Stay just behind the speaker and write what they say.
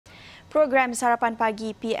Program Sarapan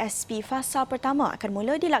Pagi PSP fasa pertama akan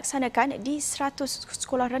mula dilaksanakan di 100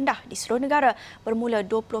 sekolah rendah di seluruh negara bermula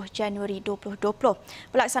 20 Januari 2020.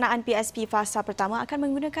 Pelaksanaan PSP fasa pertama akan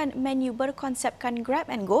menggunakan menu berkonsepkan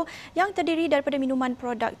grab and go yang terdiri daripada minuman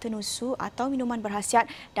produk tenusu atau minuman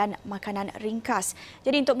berkhasiat dan makanan ringkas.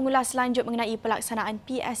 Jadi untuk mengulas lanjut mengenai pelaksanaan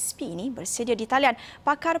PSP ini bersedia di talian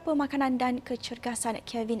Pakar Pemakanan dan Kecergasan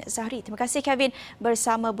Kevin Zahri. Terima kasih Kevin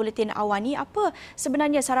bersama Buletin AWANI. Apa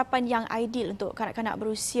sebenarnya sarapan yang ideal untuk kanak-kanak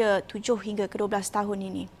berusia 7 hingga ke 12 tahun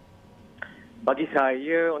ini? Bagi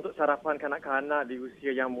saya, untuk sarapan kanak-kanak di usia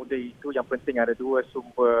yang muda itu, yang penting ada dua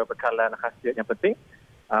sumber bekalan khasiat yang penting.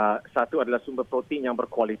 Satu adalah sumber protein yang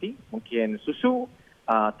berkualiti, mungkin susu,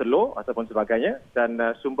 telur ataupun sebagainya, dan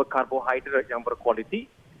sumber karbohidrat yang berkualiti,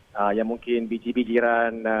 yang mungkin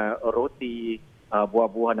biji-bijiran, roti,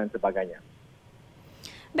 buah-buahan dan sebagainya.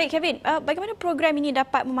 Baik Kevin, bagaimana program ini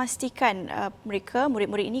dapat memastikan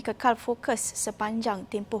murid-murid ini kekal fokus sepanjang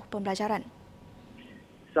tempoh pembelajaran?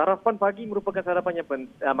 Sarapan pagi merupakan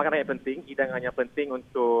makanan yang penting, hidangan yang penting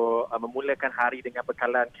untuk memulakan hari dengan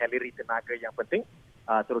bekalan kalori tenaga yang penting,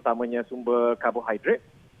 terutamanya sumber karbohidrat.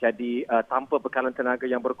 Jadi tanpa bekalan tenaga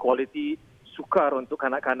yang berkualiti, sukar untuk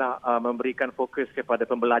kanak-kanak memberikan fokus kepada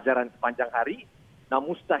pembelajaran sepanjang hari.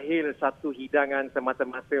 Mustahil satu hidangan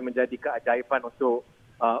semata-mata menjadi keajaiban untuk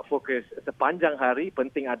fokus sepanjang hari.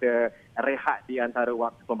 Penting ada rehat di antara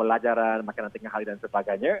waktu pembelajaran, makanan tengah hari dan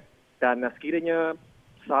sebagainya. Dan sekiranya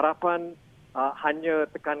sarapan hanya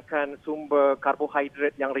tekankan sumber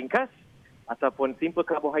karbohidrat yang ringkas ataupun simple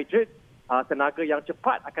karbohidrat, tenaga yang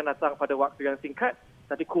cepat akan datang pada waktu yang singkat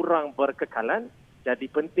tapi kurang berkekalan. Jadi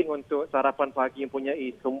penting untuk sarapan pagi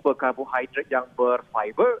mempunyai sumber karbohidrat yang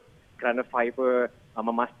berfiber, kerana fiber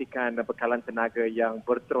memastikan bekalan tenaga yang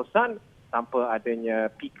berterusan tanpa adanya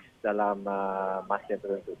peaks dalam masa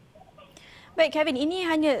tertentu. Baik Kevin, ini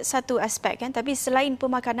hanya satu aspek kan, tapi selain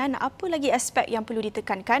pemakanan, apa lagi aspek yang perlu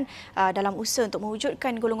ditekankan dalam usaha untuk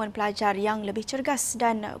mewujudkan golongan pelajar yang lebih cergas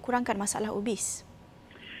dan kurangkan masalah obes?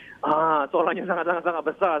 Soalannya sangat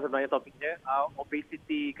besar sebenarnya topiknya.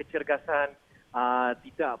 Obesiti, kecergasan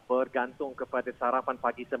tidak bergantung kepada sarapan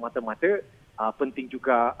pagi semata-mata. Penting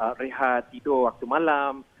juga rehat, tidur waktu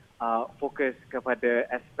malam, fokus kepada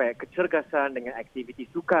aspek kecergasan dengan aktiviti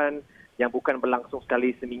sukan yang bukan berlangsung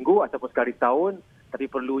sekali seminggu ataupun sekali tahun, tapi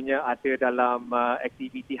perlunya ada dalam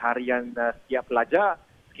aktiviti harian setiap pelajar.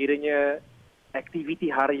 Sekiranya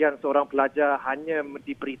aktiviti harian seorang pelajar hanya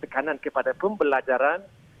diberi tekanan kepada pembelajaran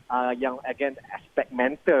yang again aspek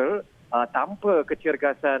mental, tanpa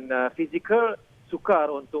kecergasan fizikal,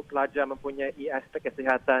 sukar untuk pelajar mempunyai aspek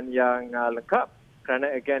kesihatan yang lengkap.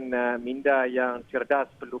 Kerana again minda yang cerdas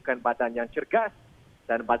perlukan badan yang cergas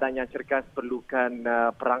dan badan yang cergas perlukan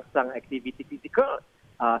perangsang aktiviti fizikal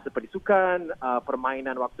seperti sukan,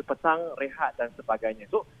 permainan waktu petang, rehat dan sebagainya.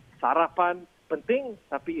 So sarapan penting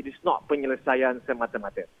tapi it is not penyelesaian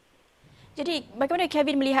semata-mata. Jadi bagaimana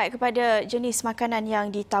Kevin melihat kepada jenis makanan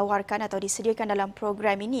yang ditawarkan atau disediakan dalam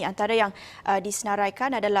program ini? Antara yang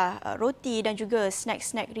disenaraikan adalah roti dan juga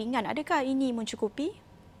snack-snack ringan. Adakah ini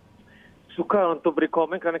mencukupi? Sukar untuk beri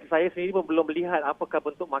komen kerana saya sendiri pun belum melihat apakah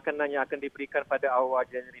bentuk makanan yang akan diberikan pada awal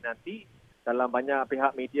Januari nanti. Dalam banyak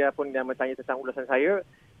pihak media pun yang bertanya tentang ulasan saya,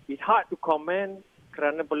 it's hard to comment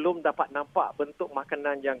kerana belum dapat nampak bentuk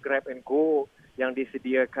makanan yang grab and go yang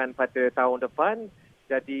disediakan pada tahun depan.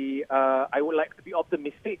 Jadi I would like to be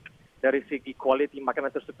optimistic dari segi kualiti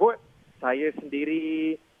makanan tersebut. Saya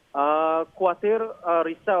sendiri khawatir,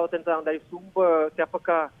 risau tentang dari sumber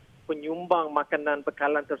siapakah penyumbang makanan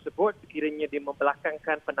bekalan tersebut. Sekiranya dia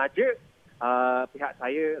membelakangkan penaja, pihak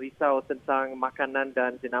saya risau tentang makanan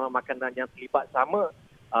dan jenama makanan yang terlibat sama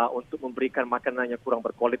untuk memberikan makanan yang kurang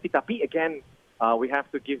berkualiti. Tapi again, we have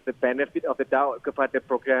to give the benefit of the doubt kepada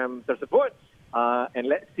program tersebut, and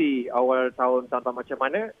let's see awal tahun macam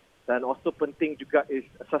mana. Dan also penting juga is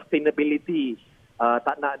sustainability.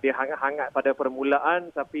 Tak nak dia hangat-hangat pada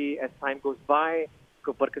permulaan, tapi as time goes by,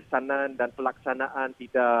 keberkesanan dan pelaksanaan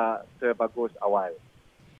tidak sebagus awal.